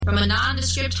From a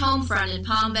nondescript home front in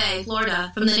Palm Bay,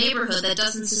 Florida, from the neighborhood that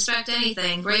doesn't suspect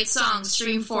anything, great songs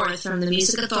stream forth from the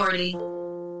Music Authority.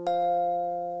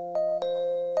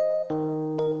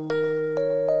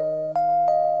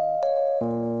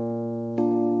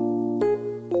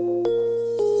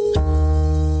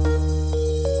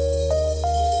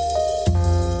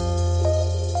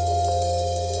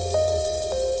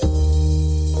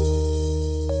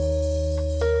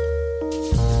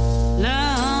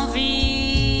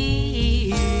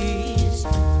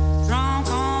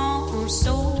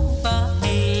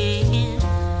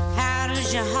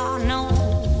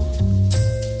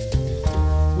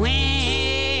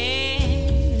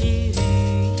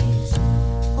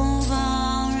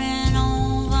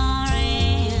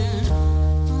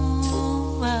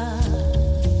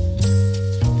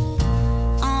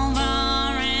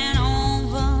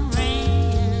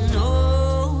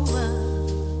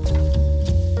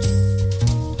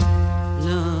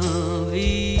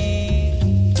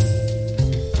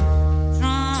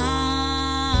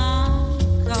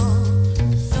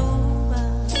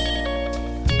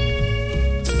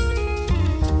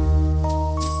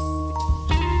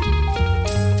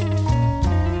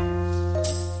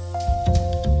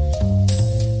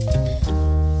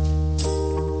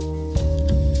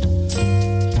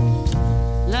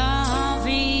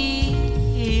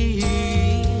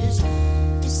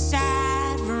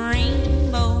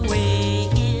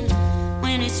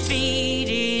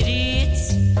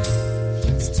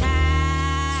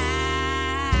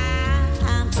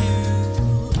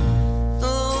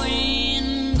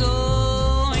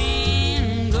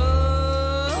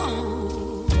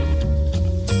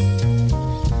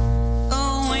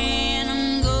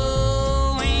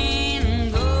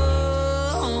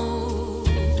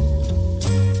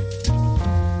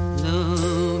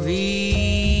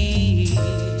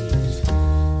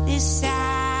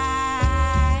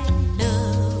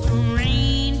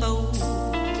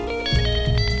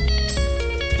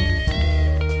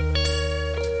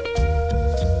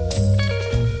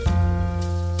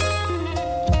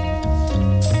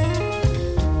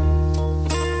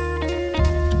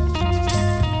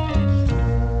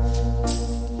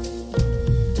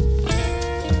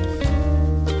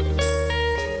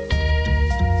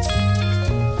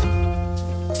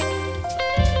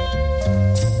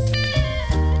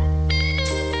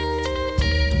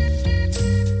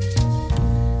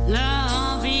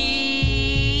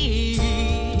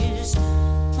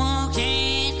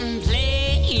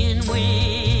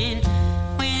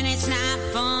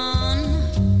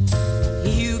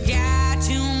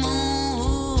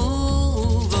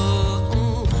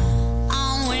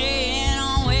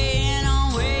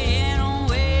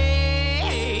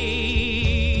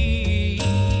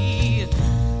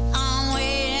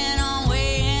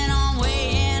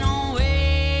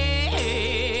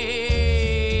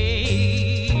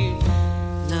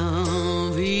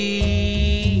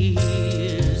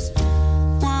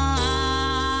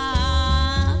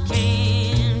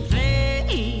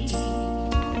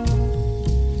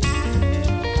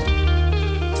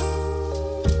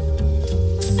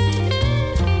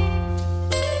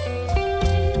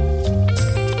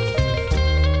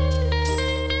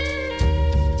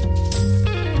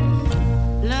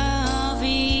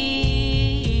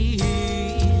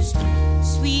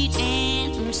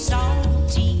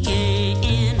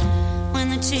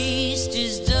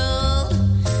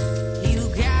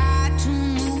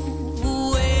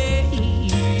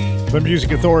 The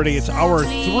Music Authority. It's hour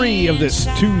 3 of this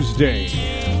Tuesday,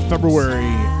 February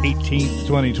 18th,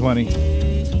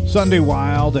 2020. Sunday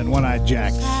Wild and One-Eyed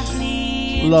Jacks.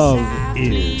 Love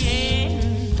is.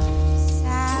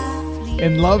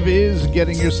 And love is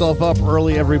getting yourself up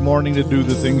early every morning to do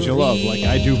the things you love, like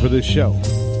I do for this show.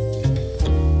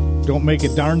 Don't make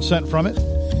a darn cent from it.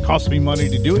 Costs me money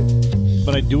to do it,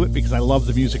 but I do it because I love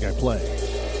the music I play.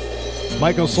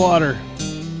 Michael Slaughter.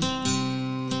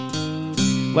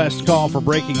 Last call for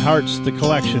Breaking Hearts, the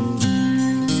collection.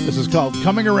 This is called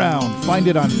Coming Around. Find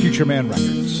it on Future Man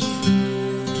Records.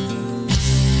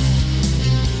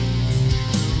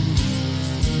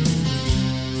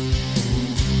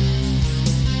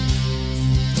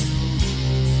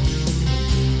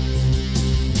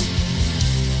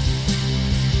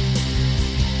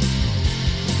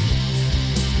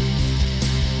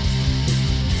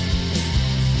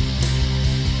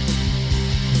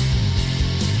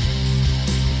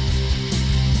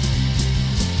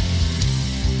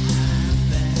 I've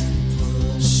been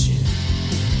pushing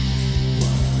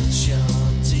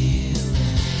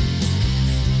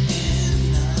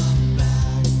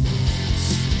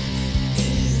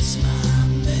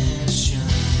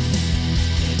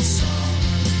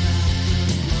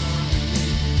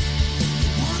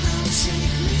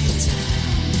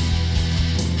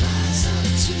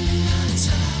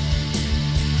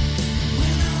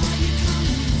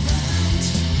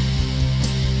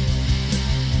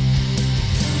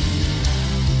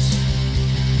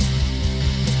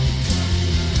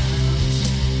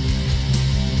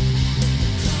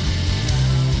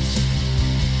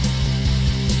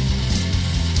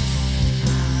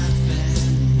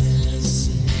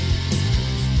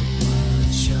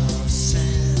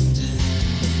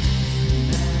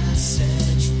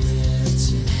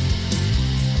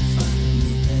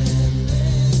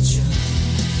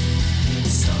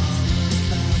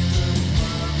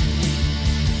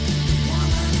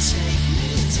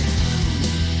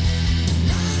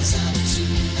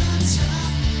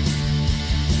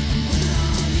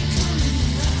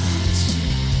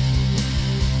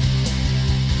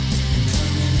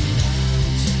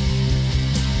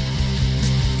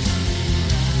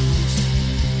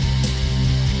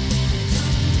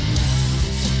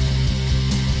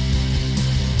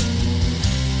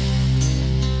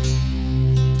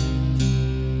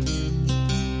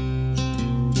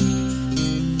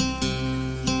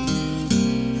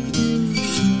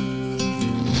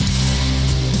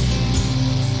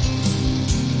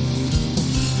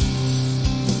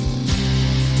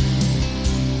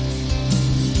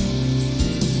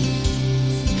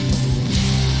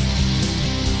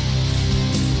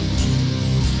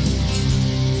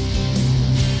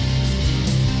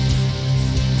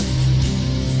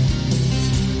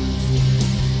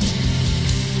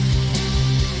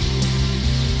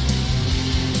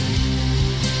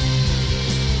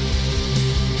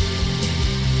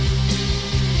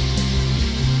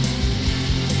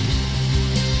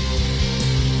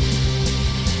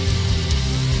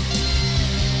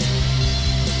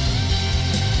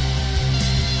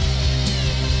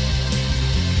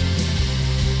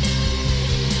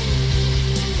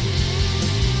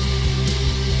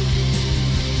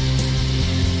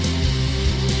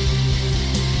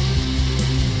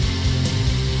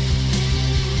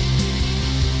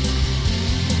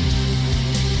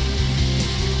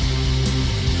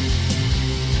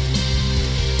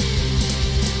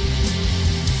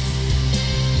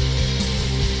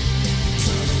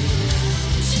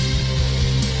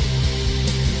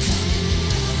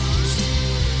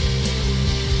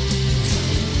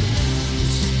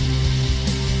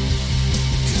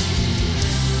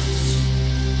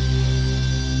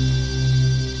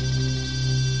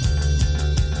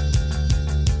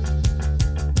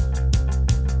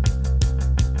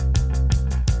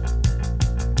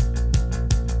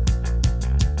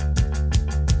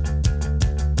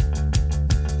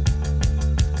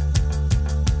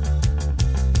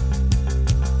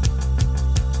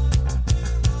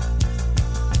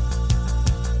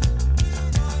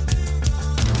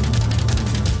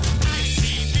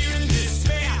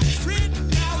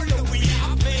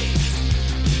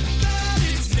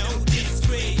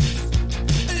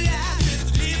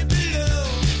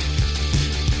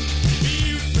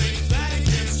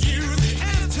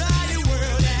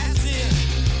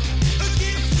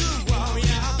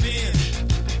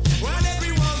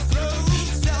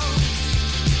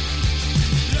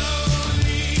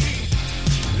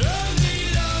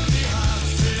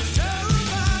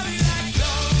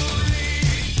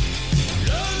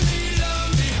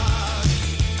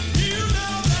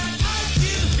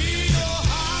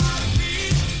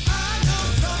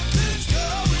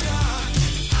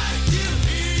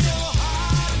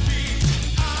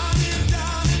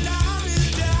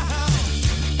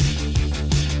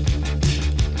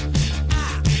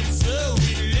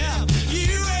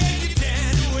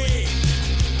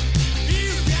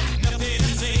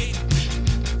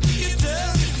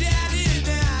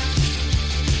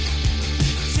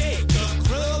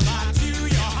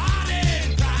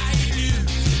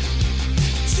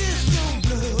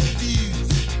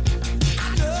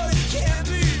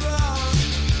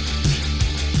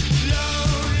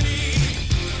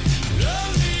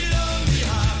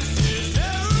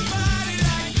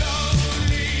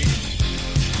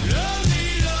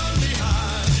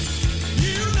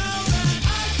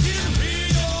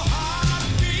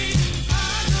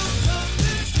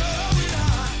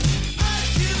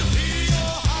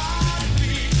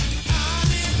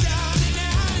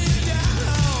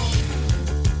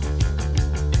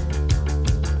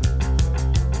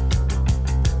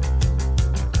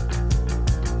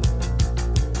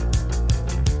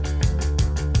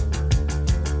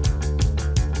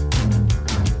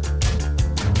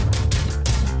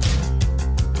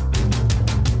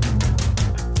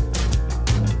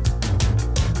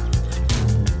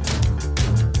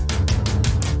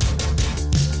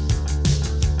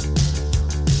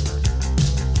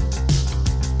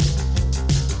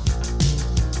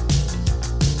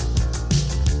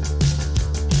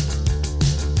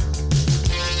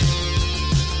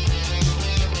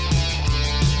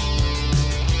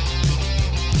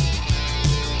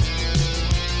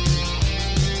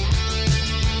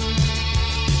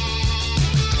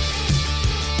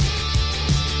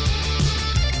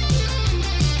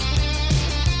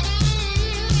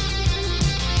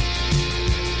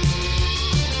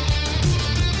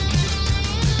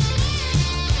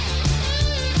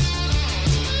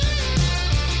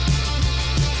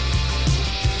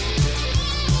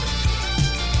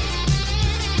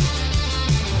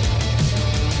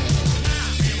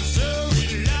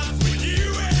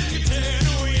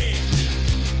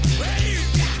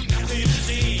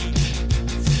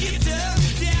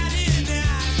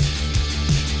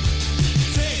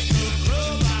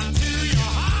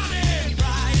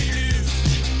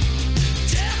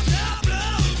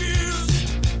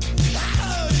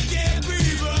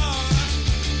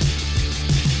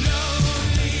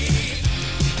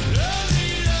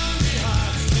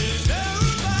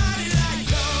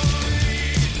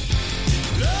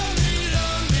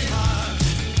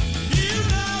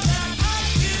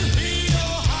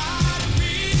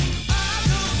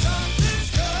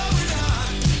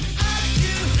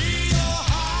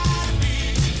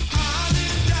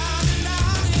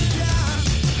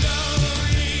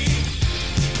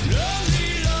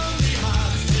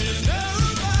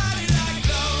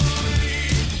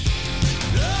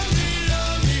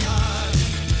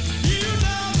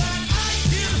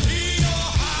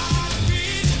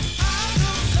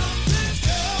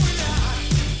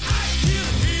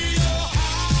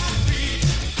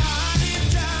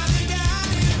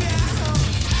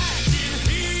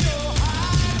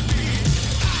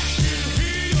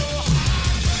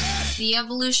the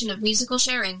evolution of musical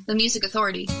sharing, the Music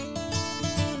Authority. You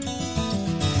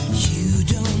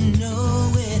don't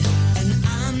know it, and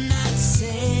I'm not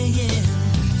saying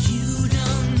you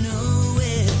don't know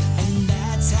it, and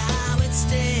that's how it's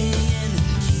staying.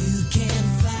 You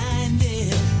can't find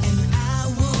it, and I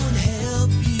won't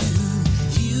help you.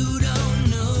 You don't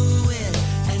know it,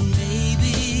 and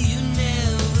maybe you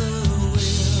never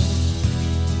will.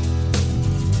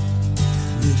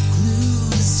 The glue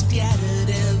is scattered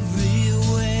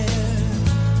everywhere,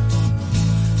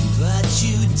 but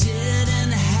you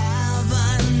didn't have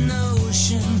a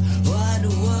notion what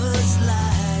was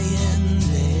lying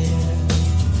there.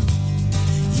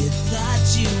 You thought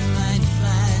you might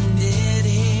find it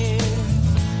here,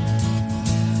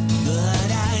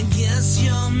 but I guess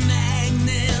your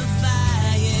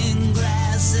magnifying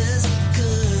glasses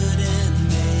couldn't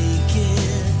make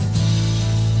it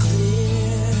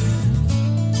clear.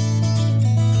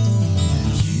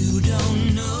 You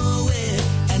don't know it,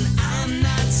 and I'm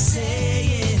not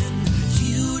saying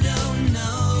you don't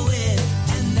know it,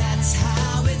 and that's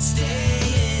how it's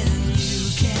staying. You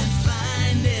can't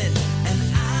find it, and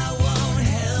I won't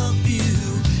help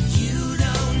you. You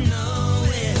don't know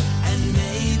it, and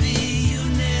maybe you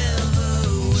never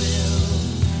will.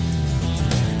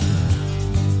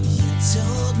 You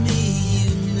told me you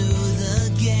knew the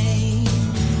game,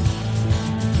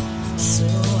 so I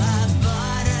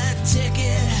bought a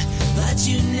ticket, but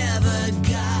you never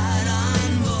got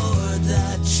on board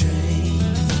the train.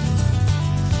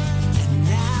 And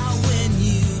now when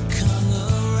you come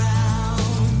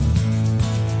around,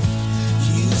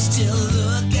 you still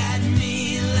look at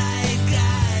me like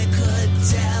I could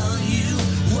tell you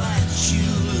what you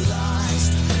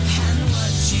lost and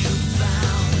what you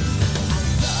found. I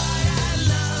thought I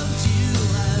loved you,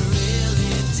 I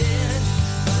really did,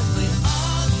 but we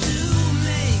all do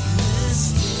make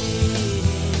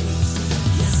mistakes.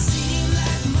 You seem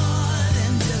like more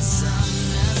than just some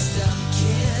messed up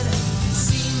kid. You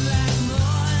seem like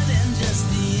more than just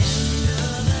the end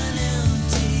of an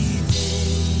empty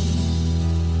day.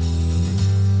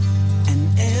 And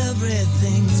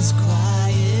everything's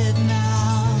quiet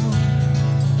now,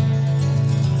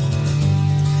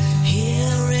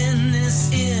 here in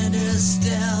this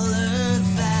interstellar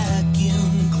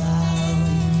vacuum cloud.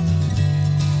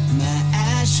 My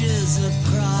ashes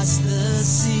across the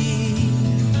sea,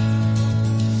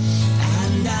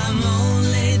 and I'm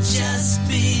only just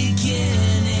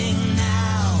beginning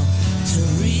now to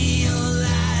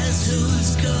realize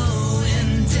who's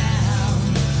going down.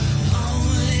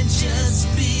 Only just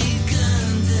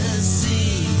begun to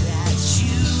see that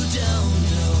you don't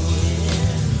know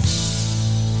it.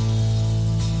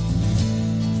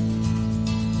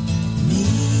 Me.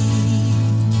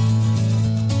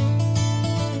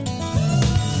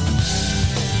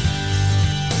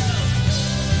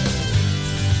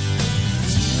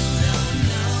 You don't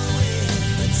know it,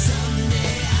 but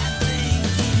someday I think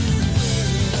you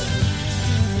will.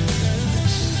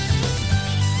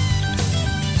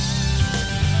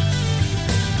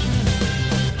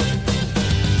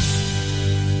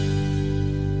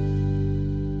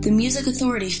 The Music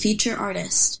Authority feature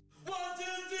artist. 1, 2,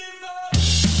 3, 4.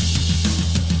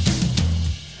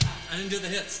 I didn't do the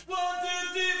hits. 1, 2,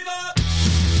 3, 4.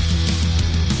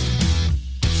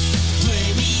 Play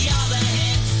me all the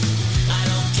hits. I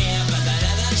don't care about that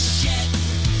other shit.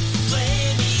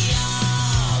 Play me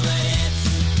all the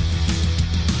hits.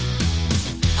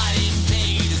 I didn't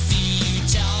pay to see you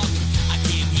talk. I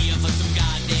came here for some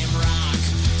goddamn rock.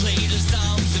 Play the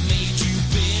songs that made you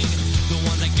big, the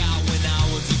ones I got when I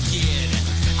was a kid.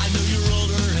 I know you're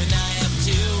older and I am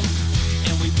too,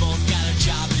 and we both got a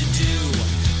job to do.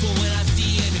 But when I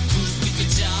see an acoustic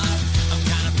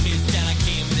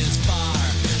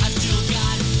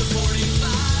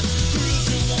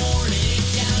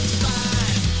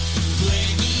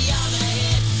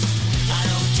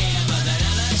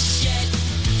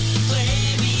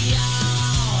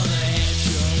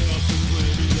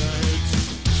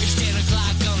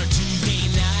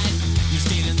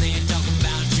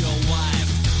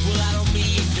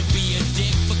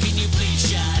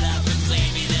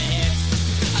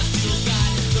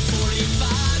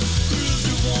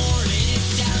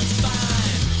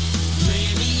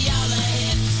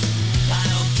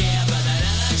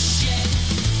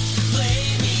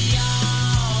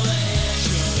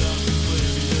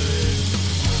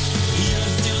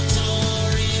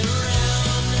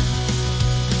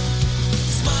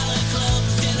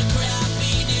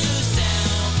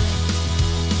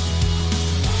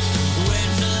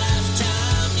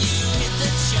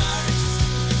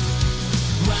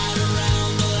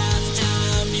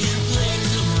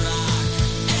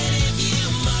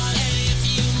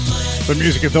The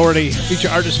Music Authority feature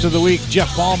artist of the week, Jeff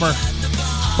Palmer,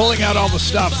 pulling out all the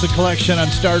stops, the collection on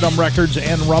Stardom Records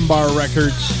and Rumbar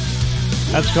Records.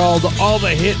 That's called All the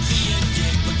Hits.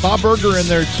 Bob Berger in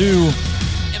there too.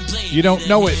 You Don't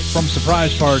Know It from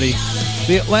Surprise Party.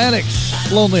 The Atlantics,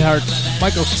 Lonely Hearts.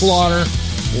 Michael Slaughter,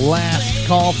 Last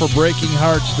Call for Breaking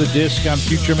Hearts, the disc on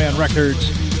Future Man Records.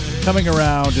 Coming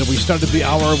around, and we started the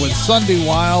hour with Sunday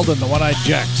Wild and the One-Eyed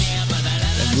Jacks.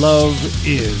 And Love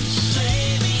Is.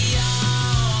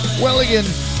 Welligan,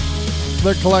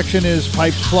 their collection is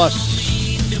Pipes Plus.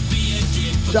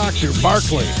 Dr.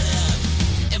 Barkley,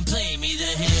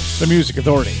 The Music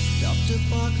Authority. Dr.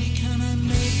 Barkley, can I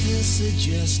make a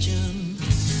suggestion?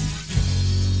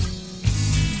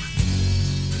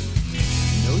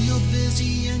 I know you're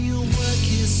busy and your work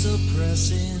is so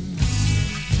pressing.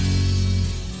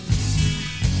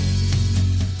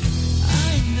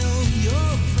 I know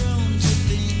you're prone to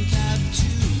think I've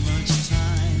too much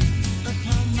time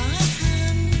upon my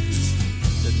hands.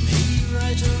 That may be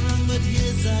right or wrong, but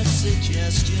here's that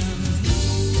suggestion.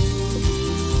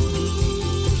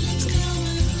 Let's go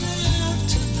and play out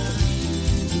tonight.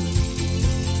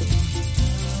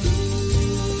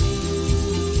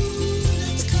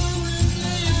 Let's go and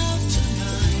play out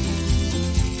tonight.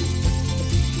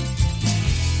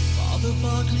 Father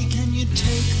Barkley, can you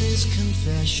take this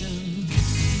confession?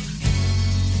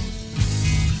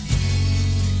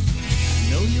 I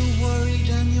know you're worried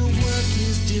and your work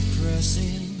is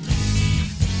depressing.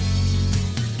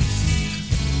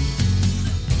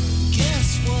 Guess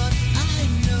what? I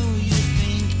know you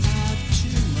think I've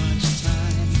too much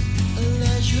time, a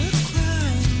leisure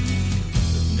crime.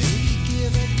 But maybe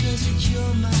give it 'cause it's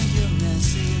your mind you're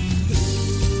messing.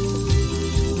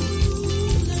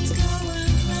 Let's go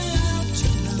and play out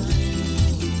tonight.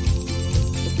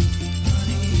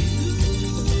 Honey,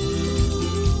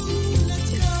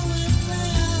 let's go and play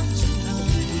out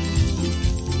tonight.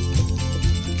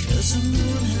 'Cause the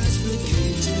moon has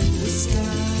vacated the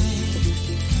sky.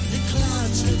 The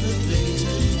clouds have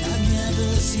abated. I've never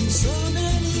seen so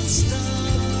many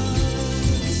stars.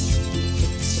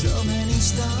 So many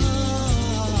stars.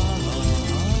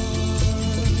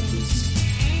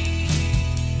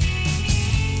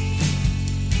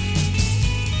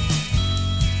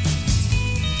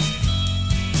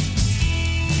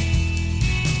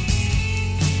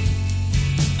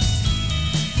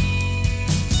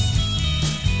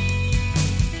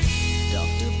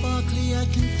 Dr. Barkley, I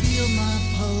can feel my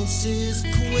pulses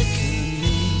quickening.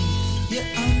 You're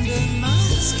under my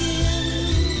skin.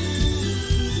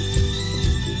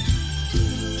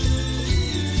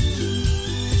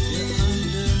 You're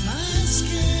under my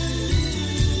skin.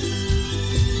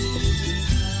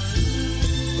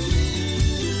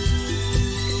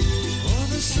 Oh,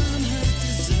 the sun has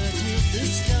deserted the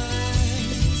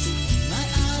skies. My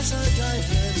eyes are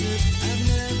diverted. I've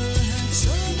never had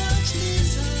so much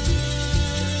desire.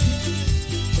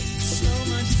 So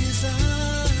much desire.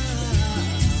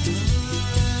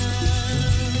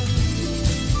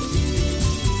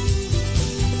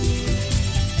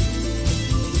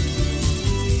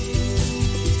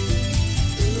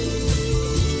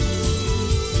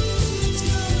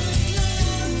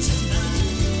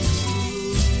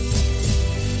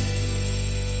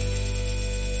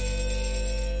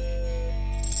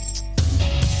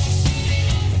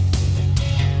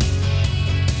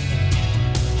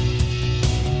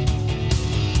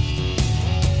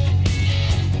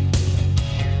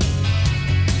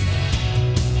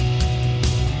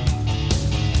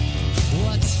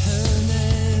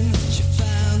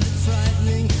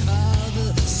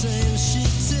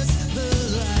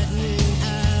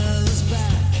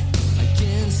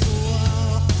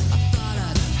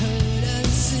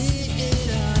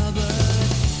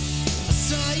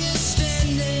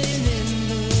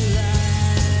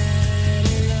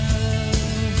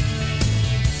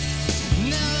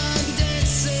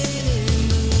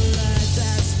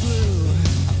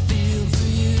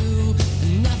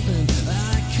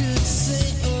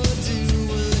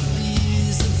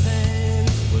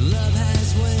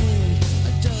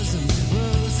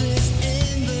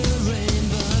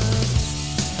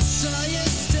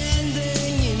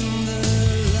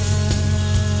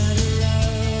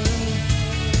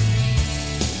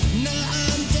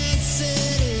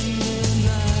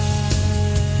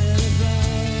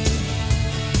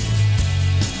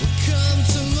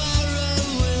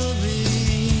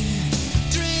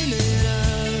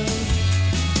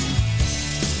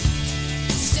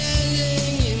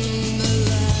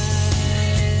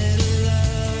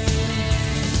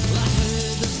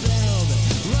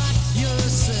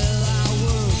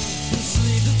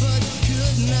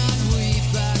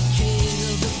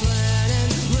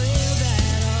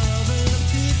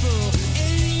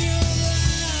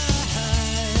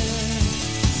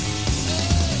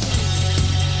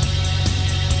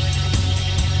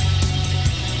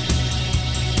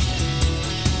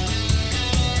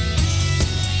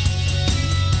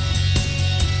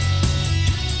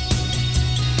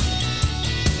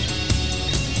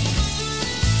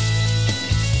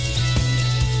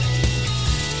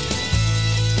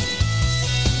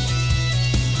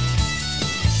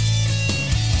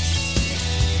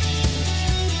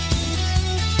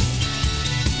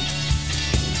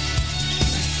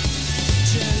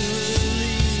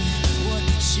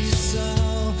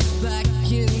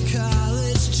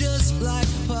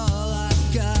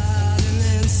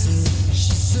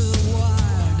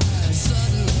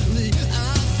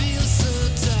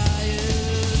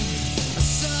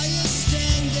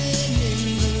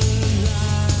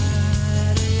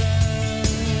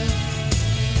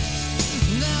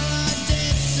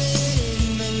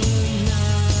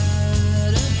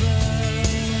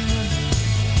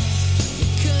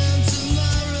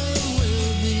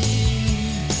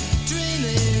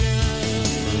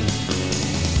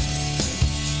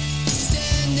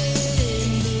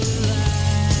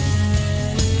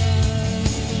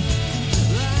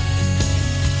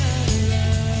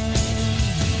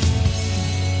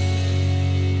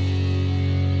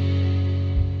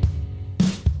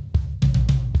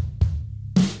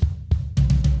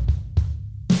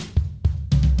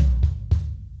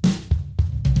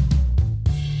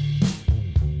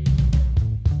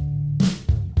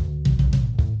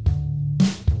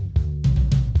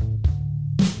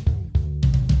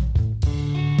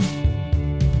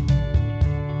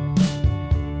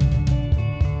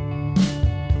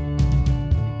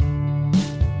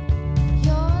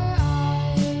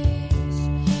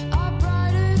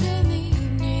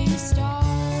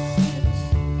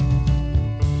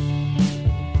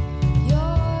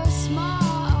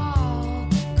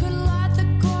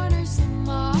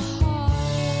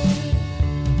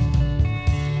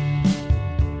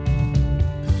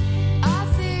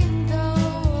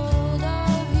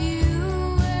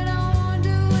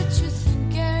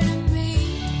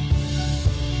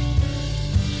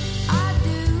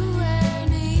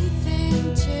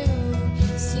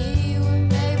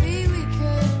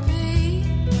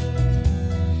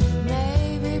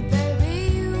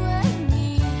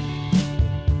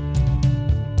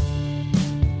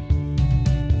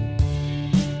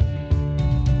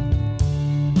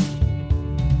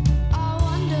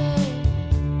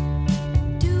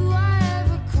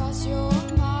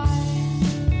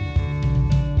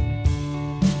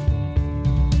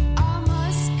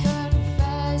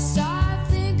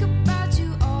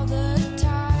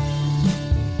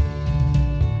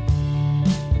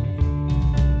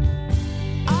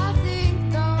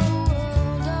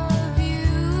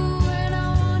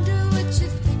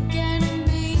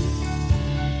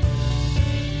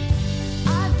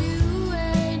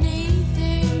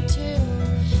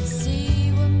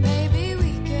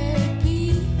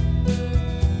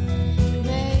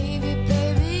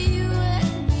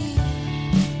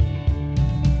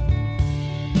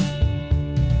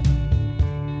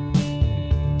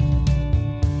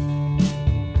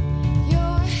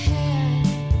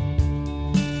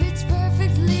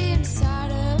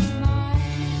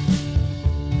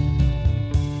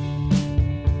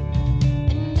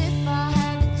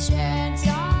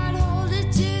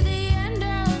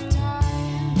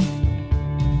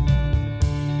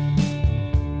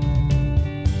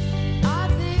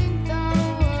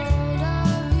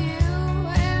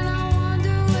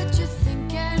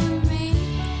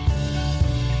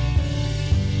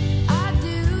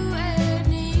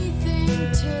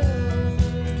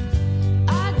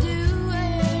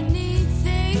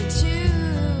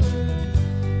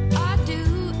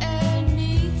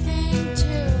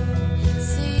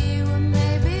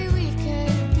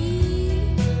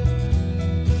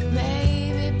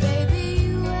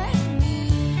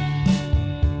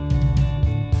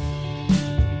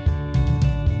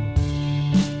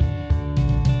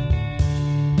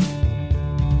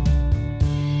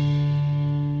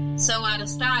 so out of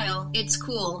style, it's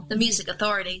cool. The Music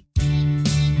Authority.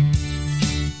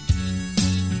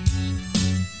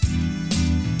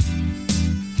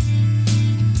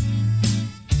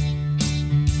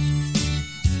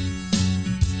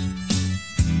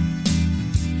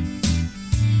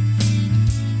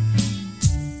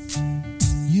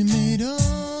 You made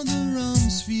all the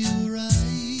wrongs feel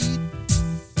right.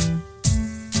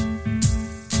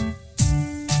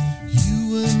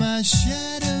 You were my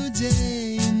shadow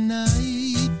day and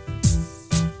night.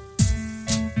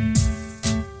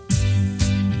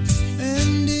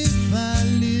 And if I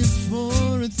live for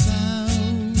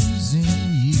 1,000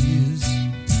 years,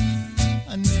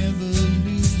 I never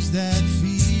lose that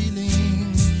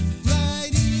feeling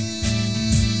right here.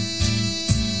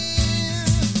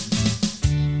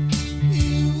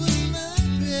 You were my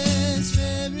best,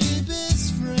 very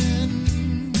best friend.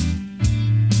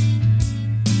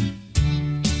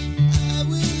 I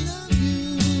will love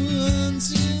you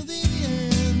until the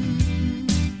end.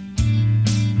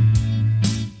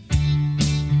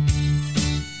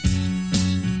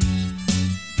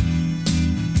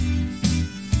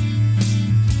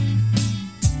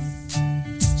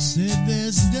 Said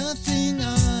there's nothing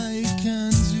I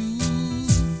can do.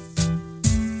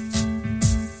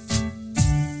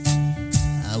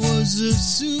 I was a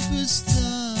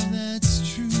superstar, that's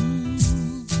true.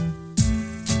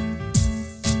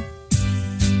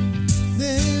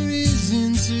 There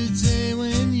isn't a day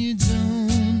when you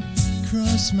don't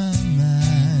cross my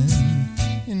mind.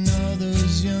 In all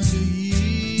those younger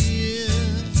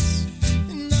years,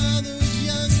 in all those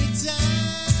younger times,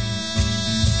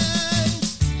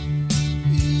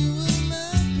 you were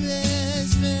my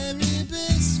best, very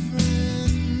best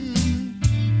friend.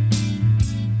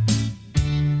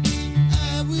 I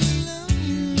will love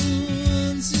you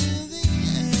until the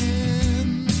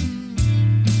end.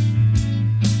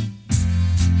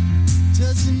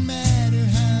 Doesn't matter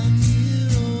how near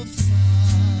or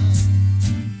far.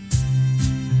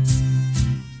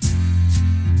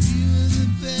 You were the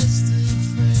best of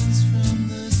friends from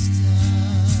the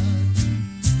start.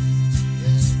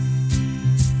 Yeah.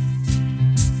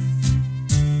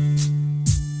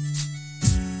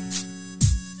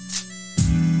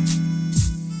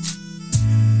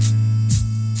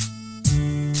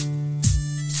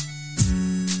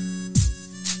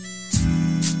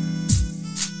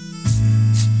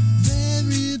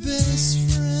 Very best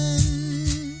friend.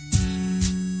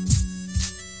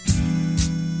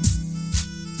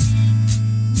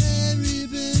 Very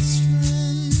best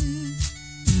friend.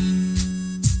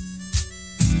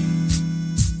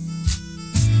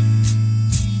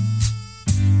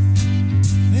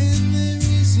 And there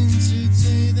isn't a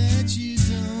day that you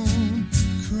don't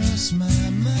cross my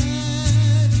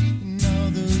mind. In all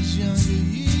those younger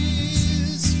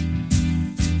years,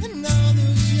 and all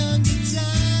those younger times,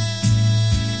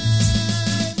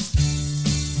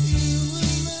 you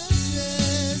were my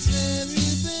best,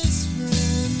 very best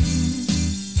friend.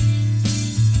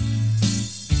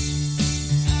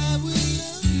 I will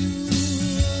love you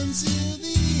until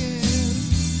the end.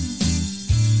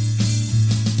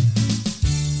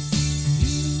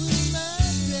 You were my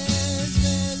best,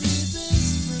 very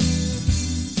best friend.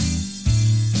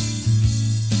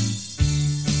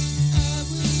 I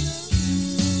will love you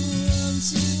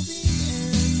until the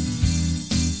end.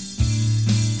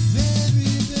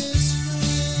 Very best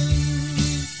friend.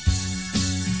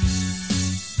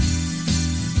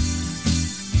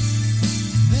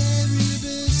 Very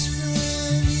best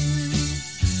friend.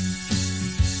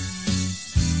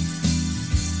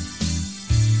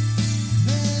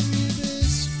 Very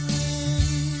best friend.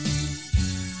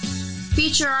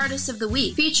 Feature Artist of the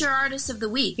Week. Feature Artist of the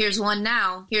Week. Here's one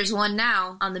now. Here's one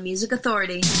now on the Music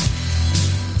Authority.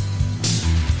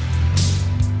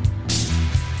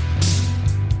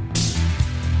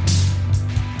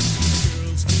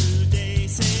 Girls today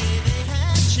say they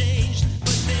have changed,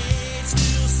 but they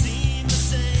still seem the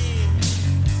same.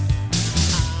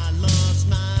 I lost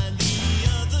mine the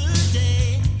other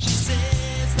day. She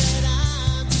says that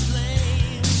I'm to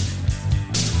blame.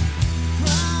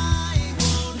 Crying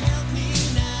won't help me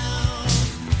now.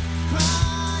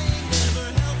 Crying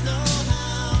never helped no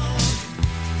how.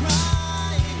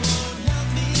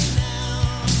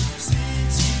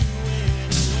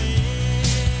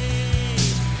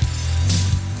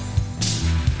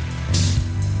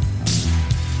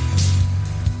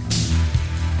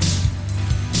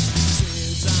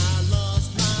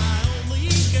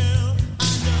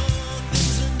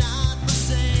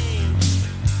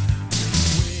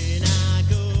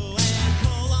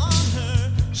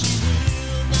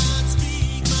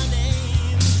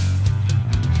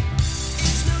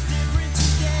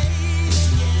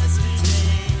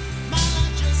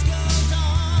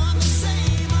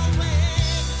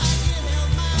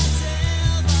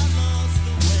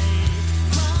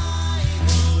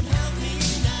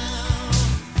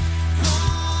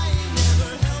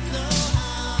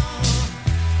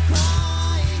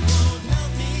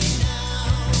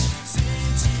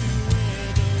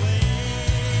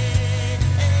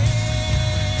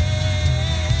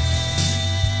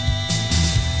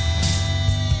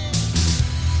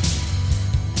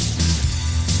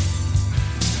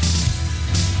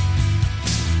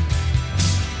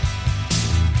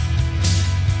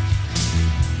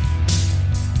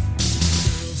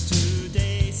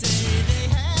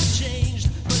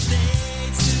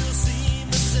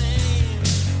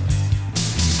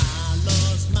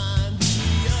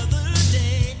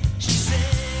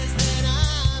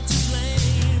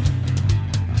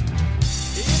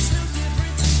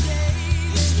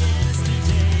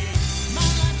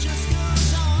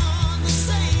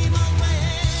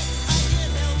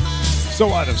 So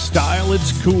out of style,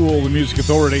 it's cool. The Music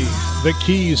Authority. The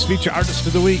Keys, feature artist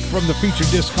of the week from the feature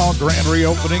disc called Grand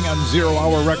Reopening on 0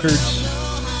 Hour Records.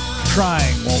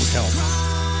 Trying won't help.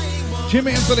 Tim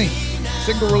Anthony,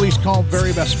 single release called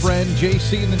Very Best Friend.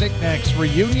 JC and the Knickknacks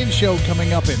reunion show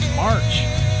coming up in March.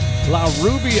 La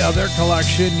Rubia, their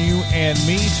collection, You and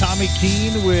Me. Tommy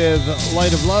Keene with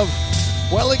Light of Love.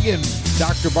 Welligan,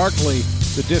 Dr. Barkley.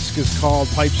 The disc is called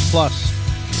Pipes Plus.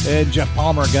 And Jeff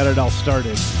Palmer got it all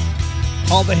started.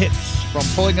 All the hits from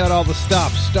Pulling Out All the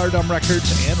Stops, Stardom Records,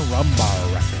 and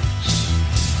Rumbar Records.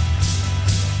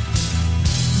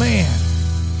 Man,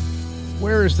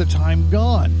 where is the time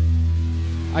gone?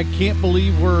 I can't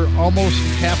believe we're almost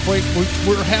halfway.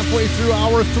 We're halfway through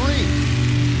hour 3.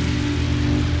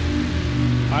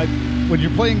 When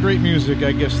you're playing great music,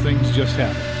 I guess things just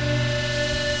happen.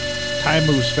 Time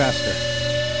moves faster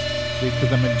because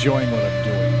I'm enjoying what I'm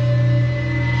doing.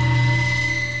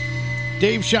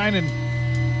 Dave Sheinin,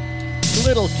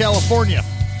 Little California.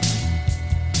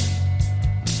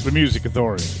 The Music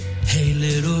Authority. Hey,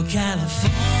 little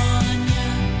California,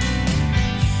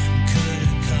 could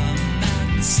I come out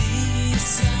and see you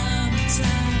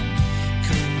sometime?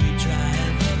 Could we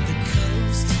drive up the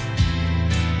coast,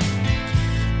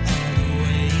 all the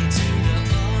way to the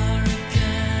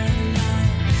Oregon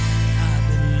line? I've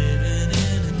been living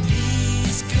in an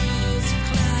East Coast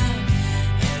cloud.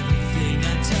 Everything I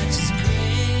touch is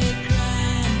gray,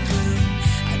 crime, gloom.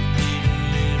 I need a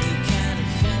little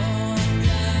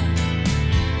California.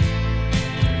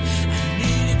 I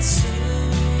need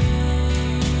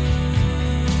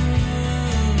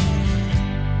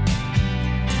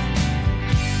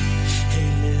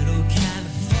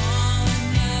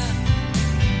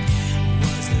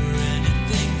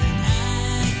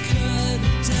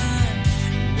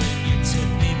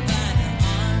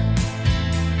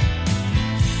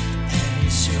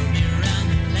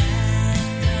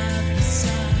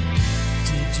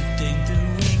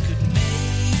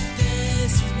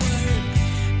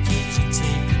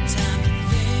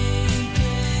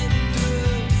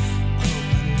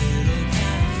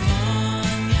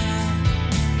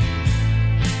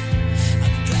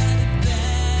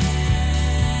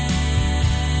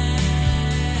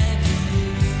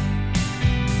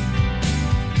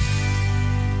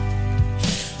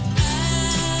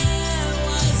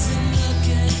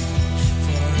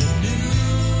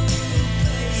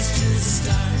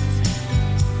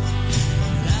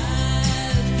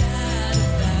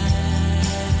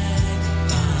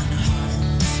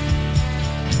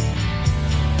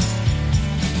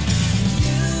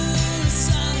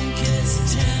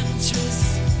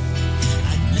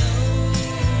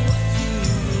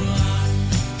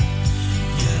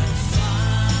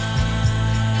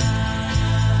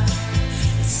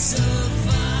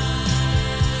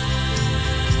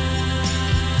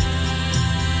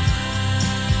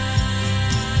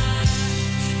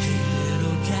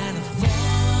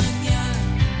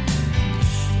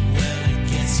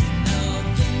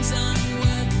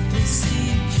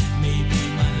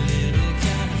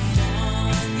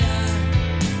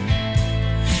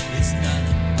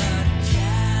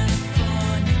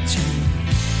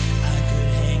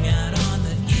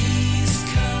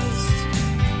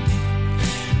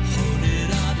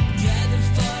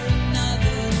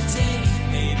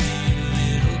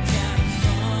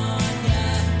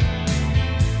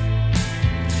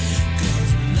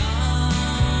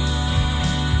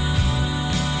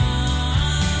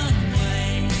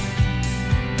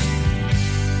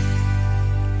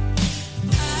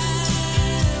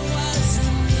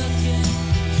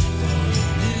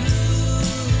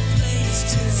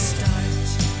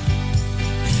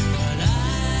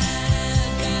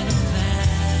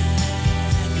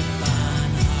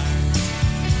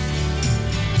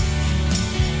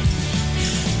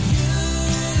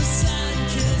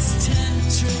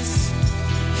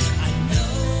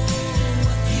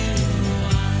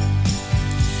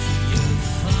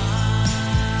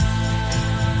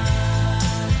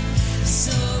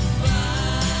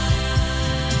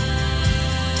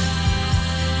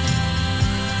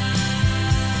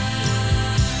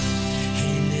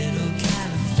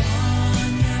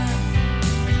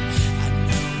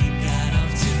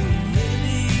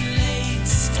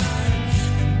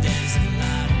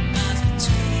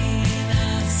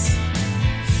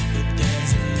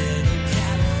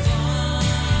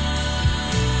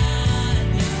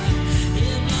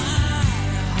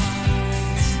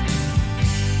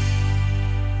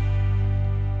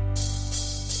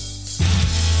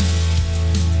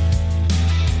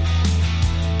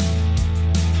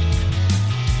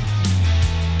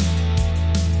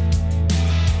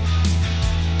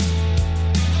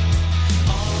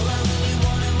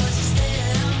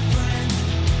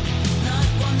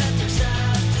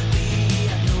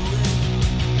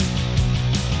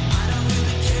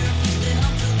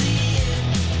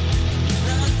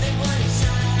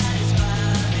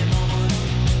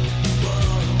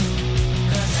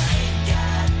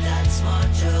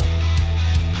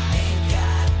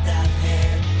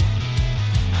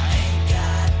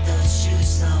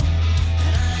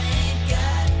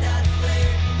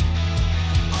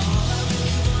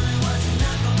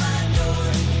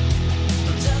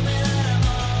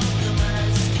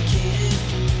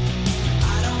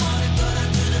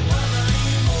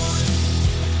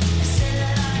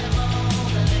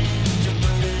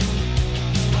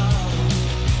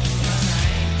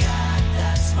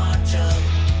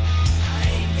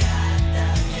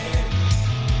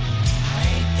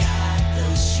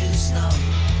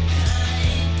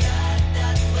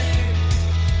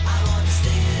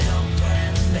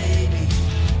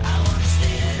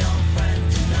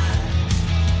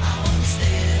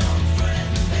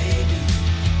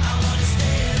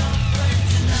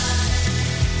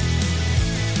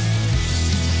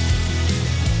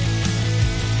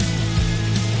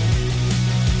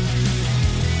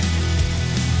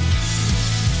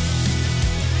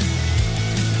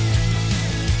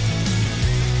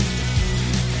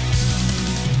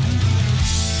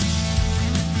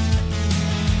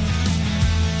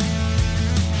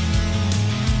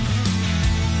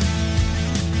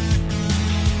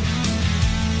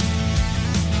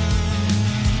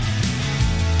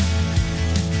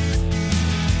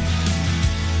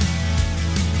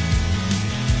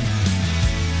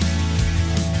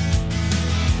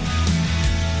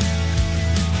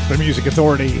Music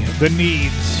Authority. The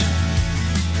needs.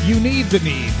 You need the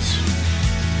needs.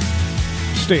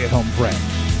 Stay at home friend.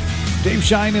 Dave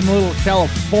Shine in Little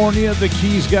California. The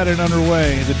Keys got it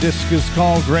underway. The disc is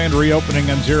called Grand Reopening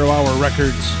on Zero Hour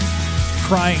Records.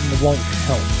 Crying won't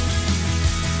help.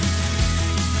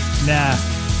 Nah,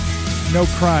 no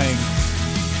crying.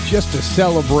 Just a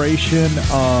celebration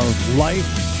of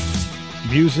life,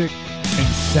 music, and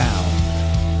sound.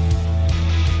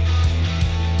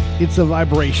 It's a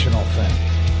vibrational thing.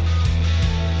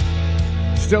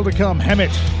 Still to come,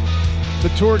 Hemet, the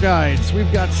tour guides.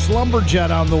 We've got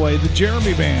Slumberjet on the way, the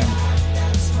Jeremy Band.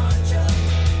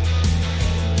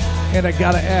 And I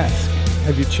gotta ask,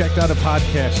 have you checked out a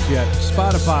podcast yet?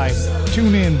 Spotify,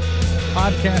 TuneIn,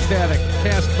 Podcast Addict,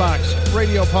 CastBox,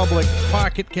 Radio Public,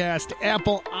 Pocket Cast,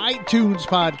 Apple, iTunes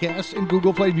Podcast, and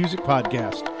Google Play Music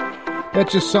Podcast.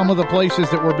 That's just some of the places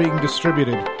that we're being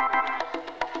distributed.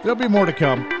 There'll be more to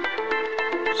come.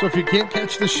 So if you can't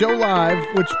catch the show live,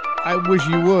 which I wish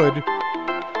you would,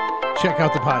 check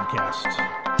out the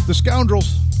podcast. The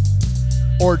Scoundrels,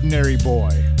 Ordinary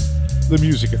Boy, The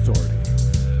Music Authority.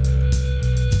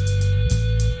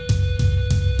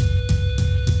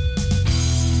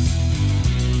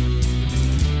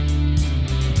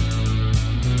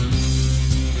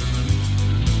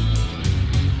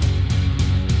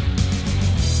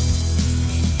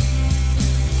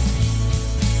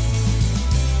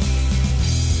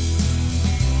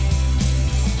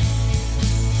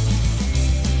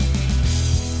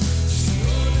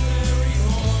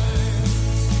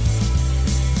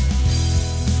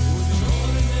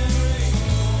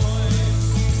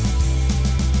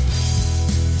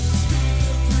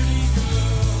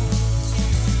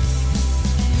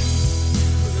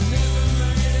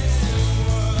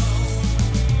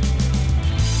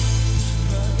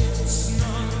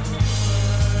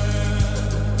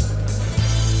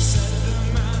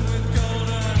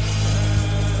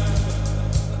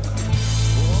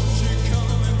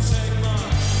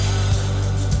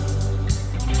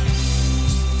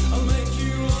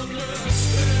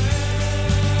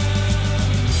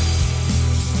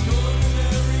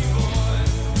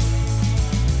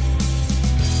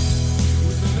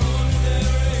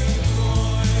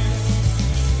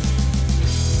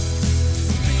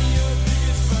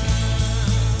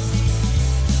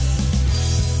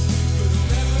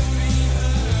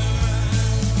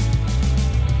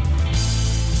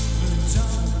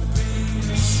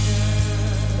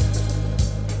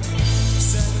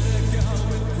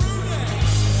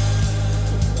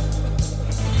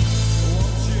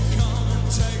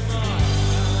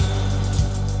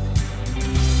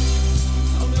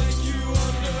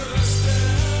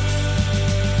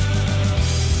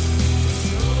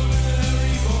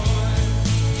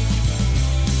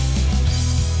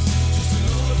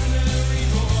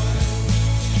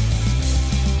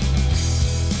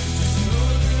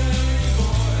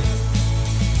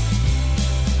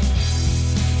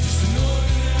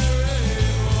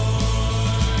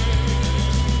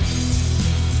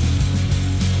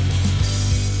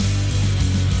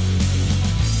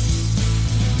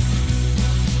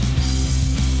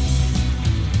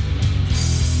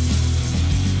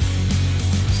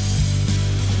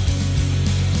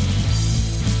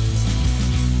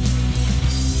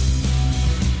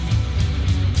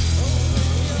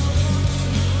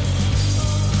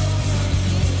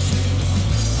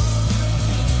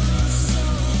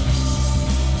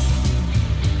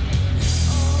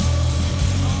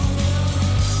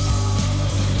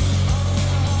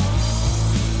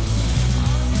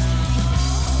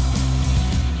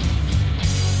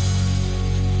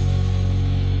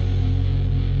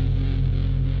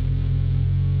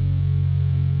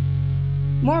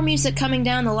 More music coming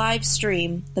down the live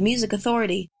stream, The Music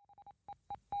Authority.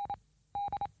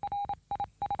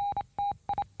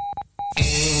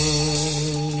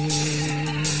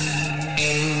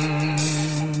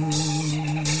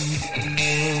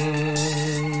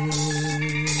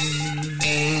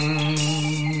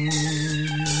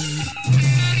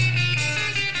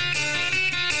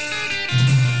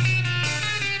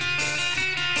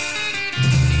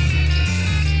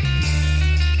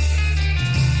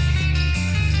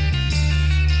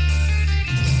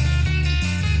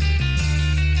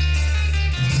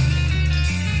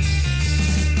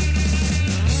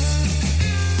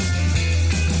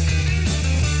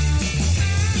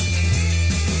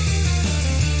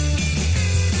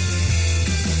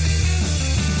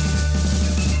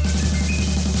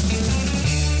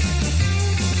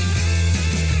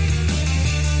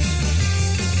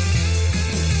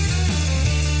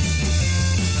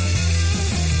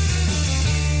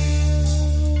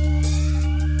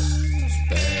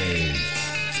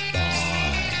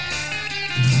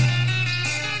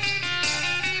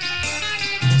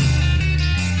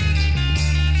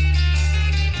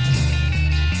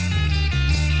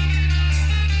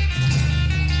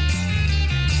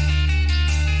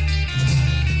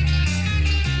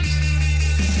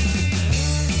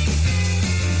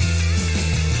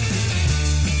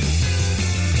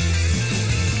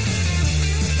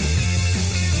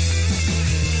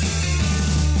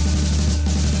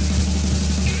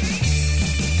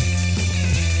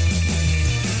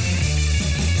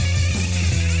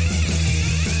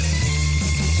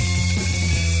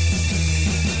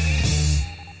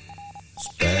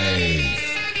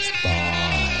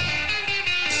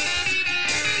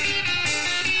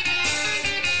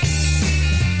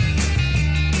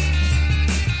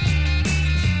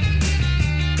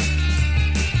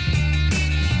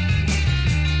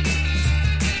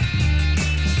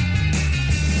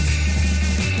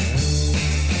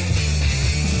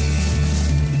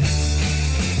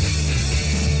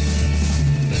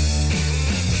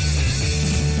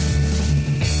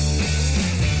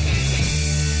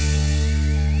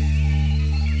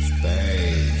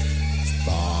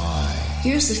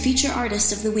 Here's the feature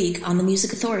artist of the week on the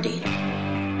Music Authority.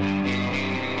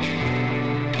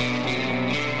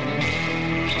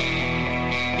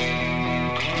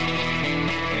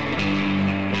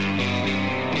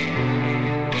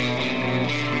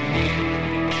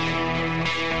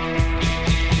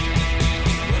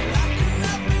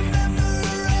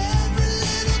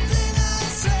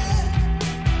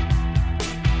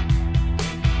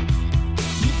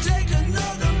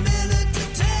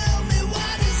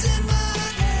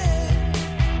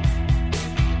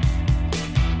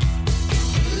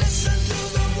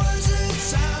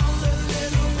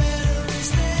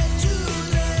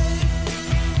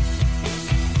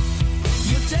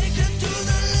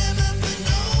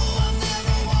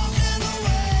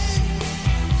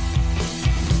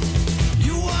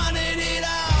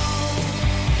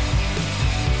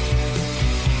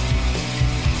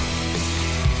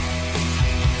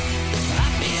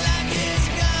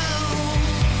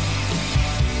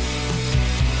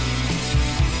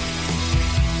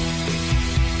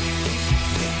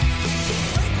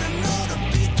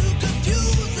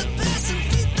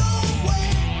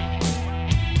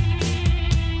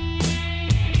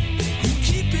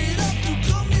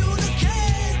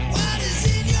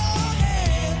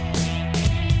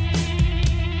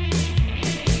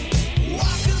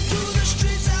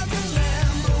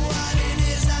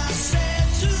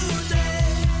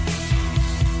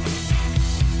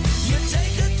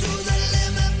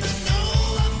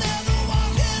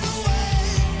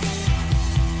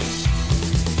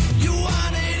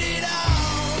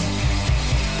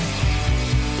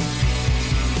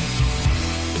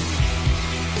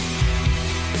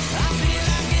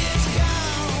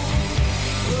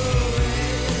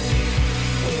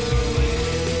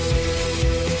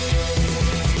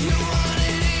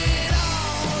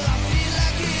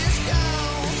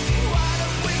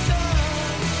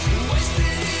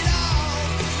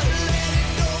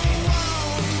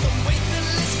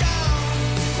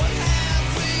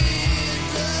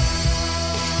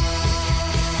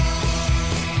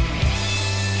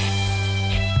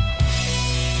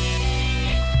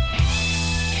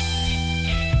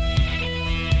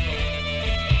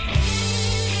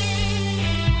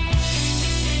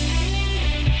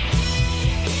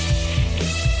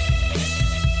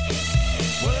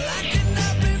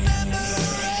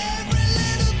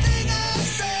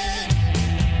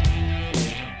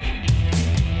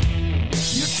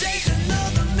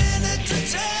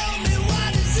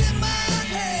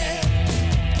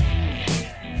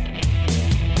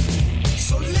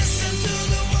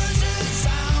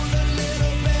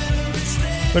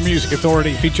 The Music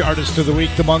Authority feature artist of the week,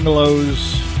 the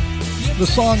Bungalows. The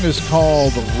song is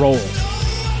called Roll.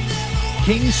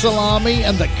 King Salami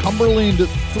and the Cumberland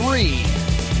 3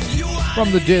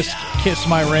 from the disc Kiss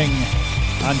My Ring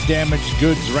on Damaged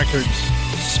Goods Records,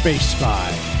 Space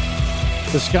Spy.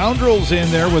 The Scoundrels in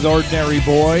there with Ordinary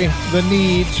Boy. The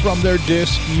Needs from their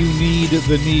disc You Need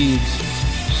the Needs,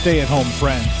 Stay at Home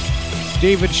Friend.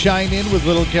 David Shine in with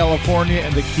Little California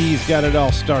and the Keys Got It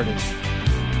All Started.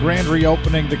 Grand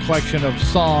reopening the collection of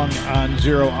Song on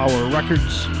 0 Hour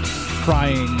Records,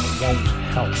 Crying Won't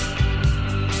Help.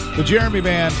 The Jeremy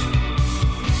Band,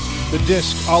 the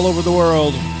disc All Over the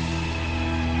World,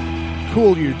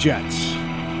 Cool Your Jets,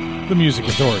 the Music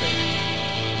Authority.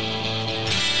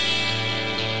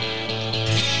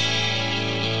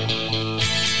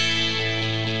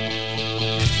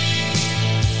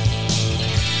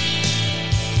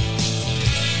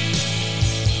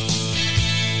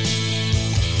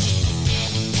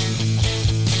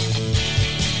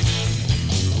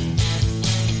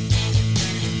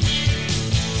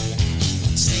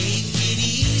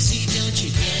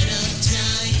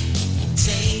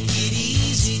 Take it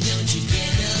easy, don't you get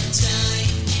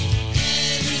uptight.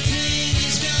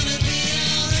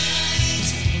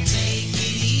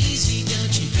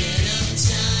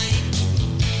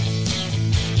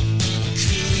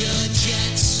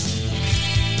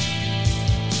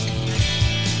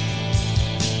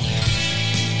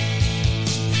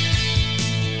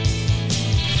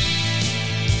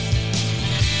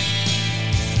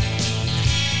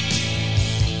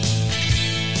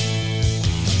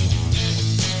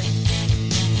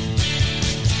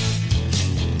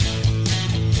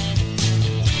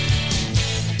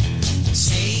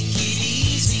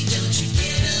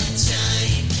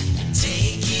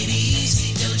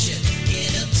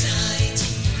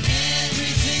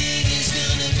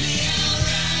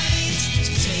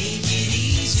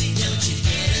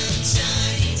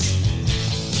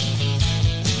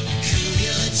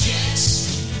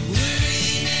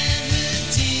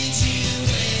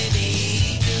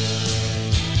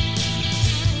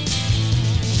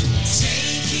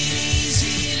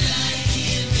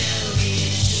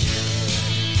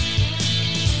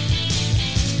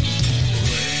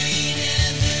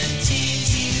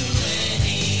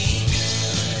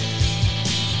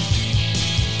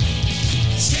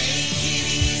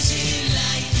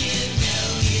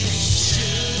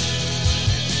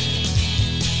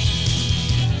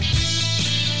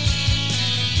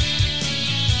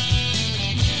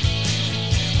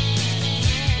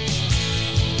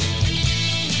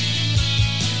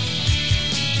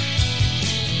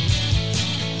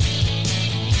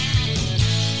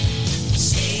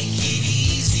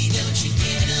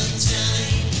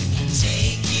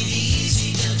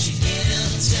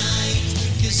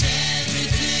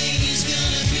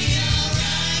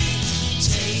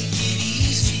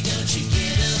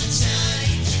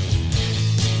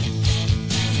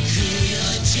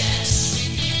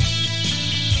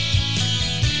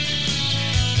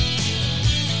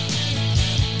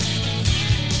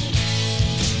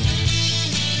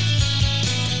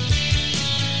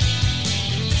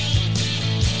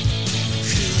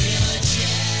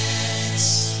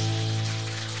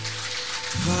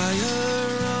 Fire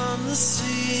on the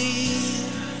sea,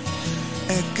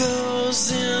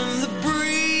 echoes in the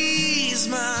breeze.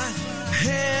 My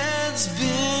head's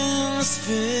been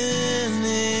spinning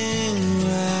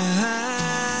round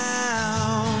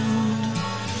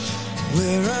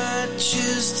where I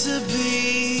choose to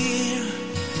be,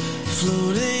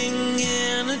 floating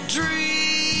in a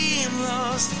dream,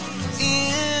 lost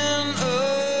in a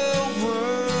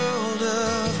world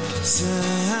of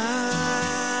sound.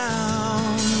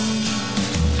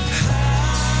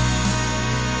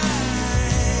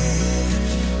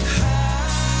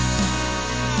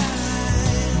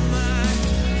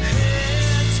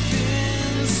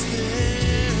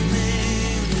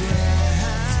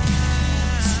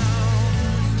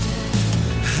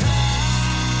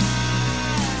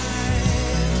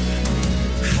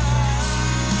 High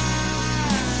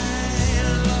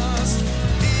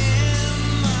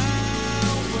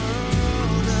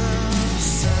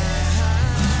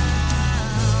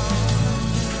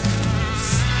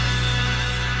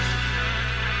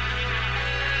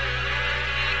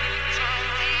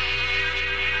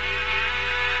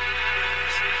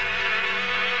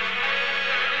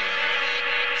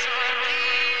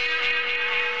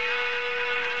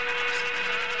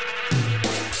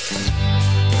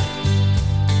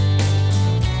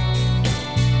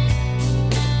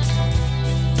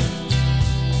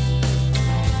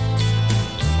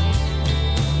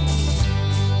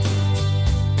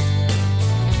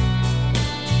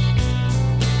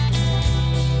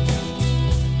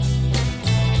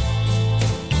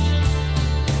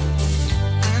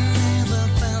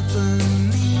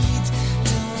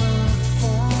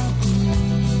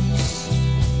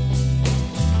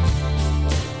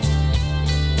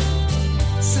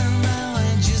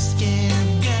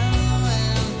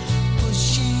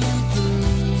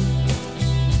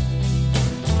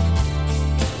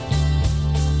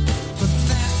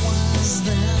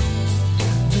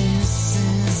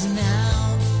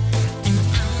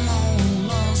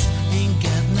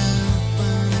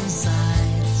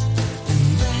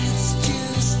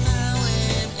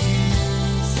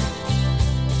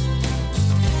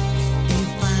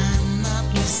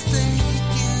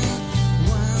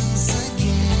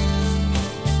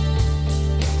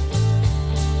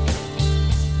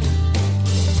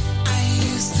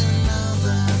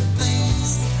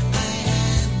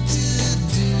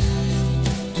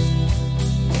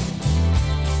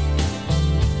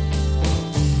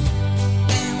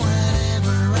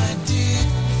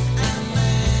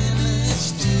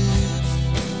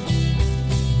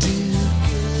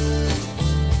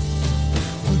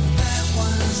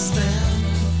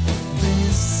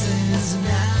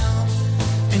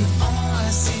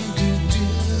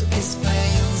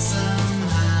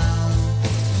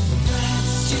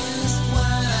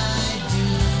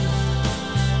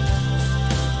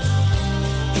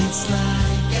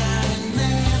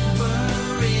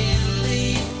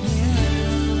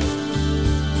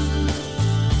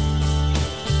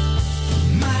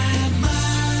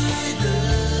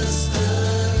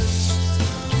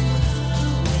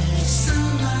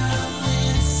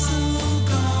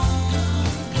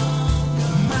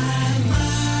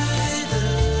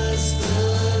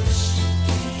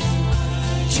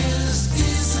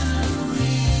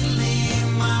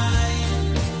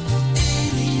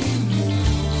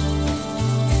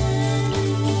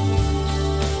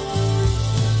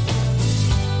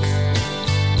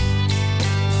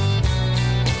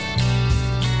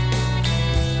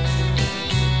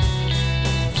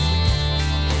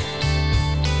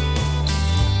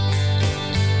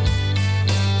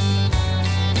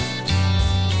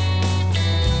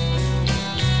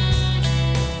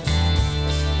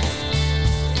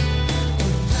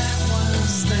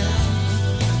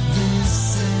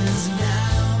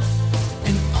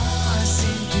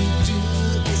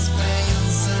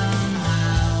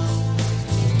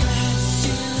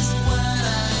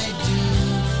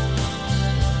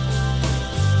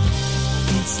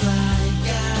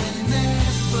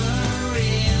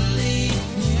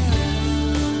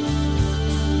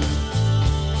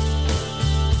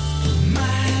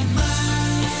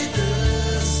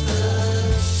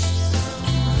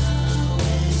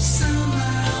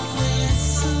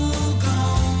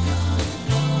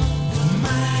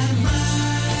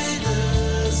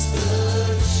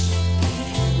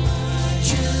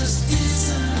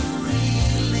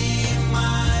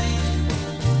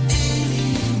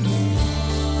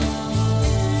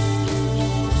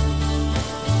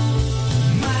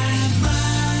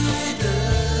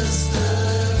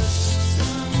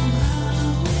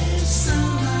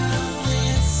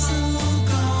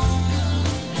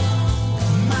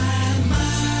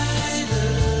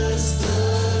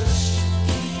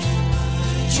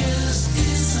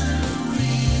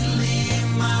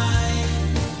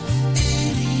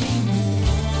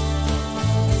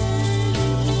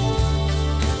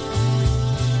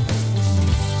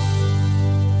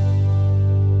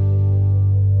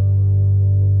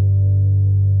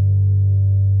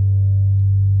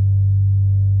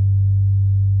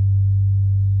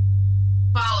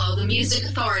Music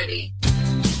Authority.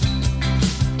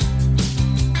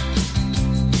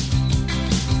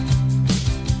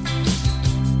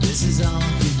 This is all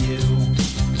for you.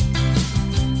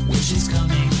 Wishes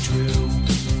coming true.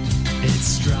 It's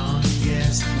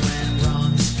strongest when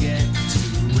wrongs get to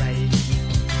right.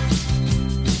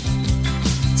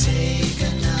 Take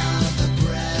another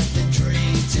breath and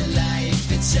drink to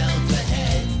life itself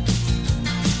ahead.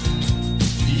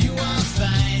 You are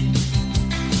fine.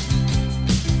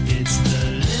 It's the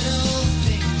little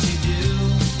things you do.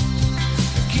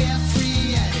 A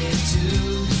carefree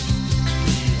attitude.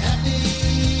 Be happy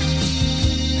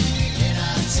in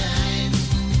our time.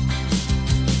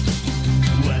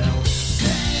 Well,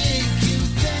 thank you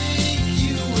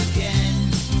again.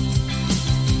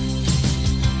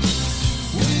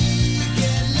 We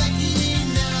get lucky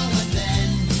now and then.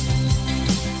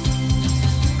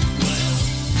 Well,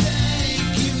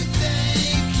 thank you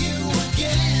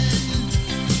again.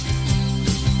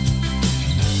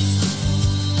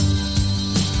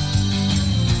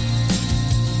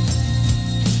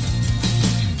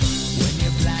 When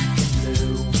you're black and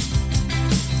blue,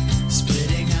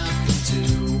 splitting up in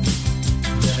two,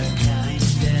 the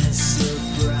kindest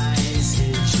surprise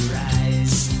hits your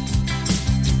eyes.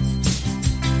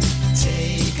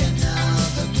 Take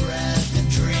another breath and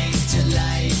drink to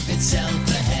life itself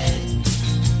ahead.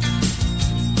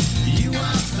 You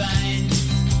are fine.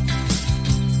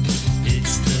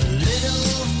 It's the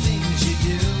little things you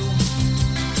do,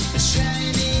 a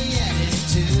shiny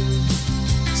attitude,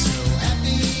 so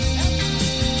happy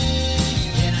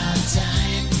in our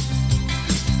time.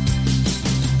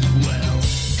 Well,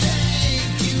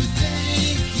 thank you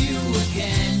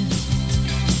again.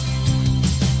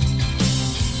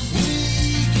 We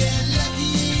get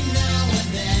lucky now and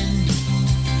then.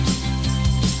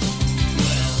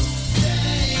 Well,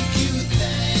 thank you again.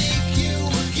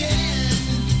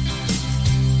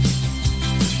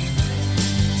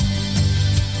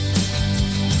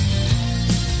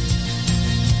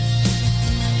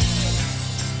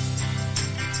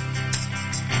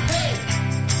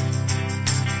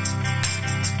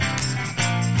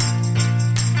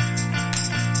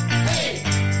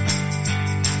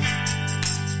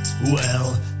 Well,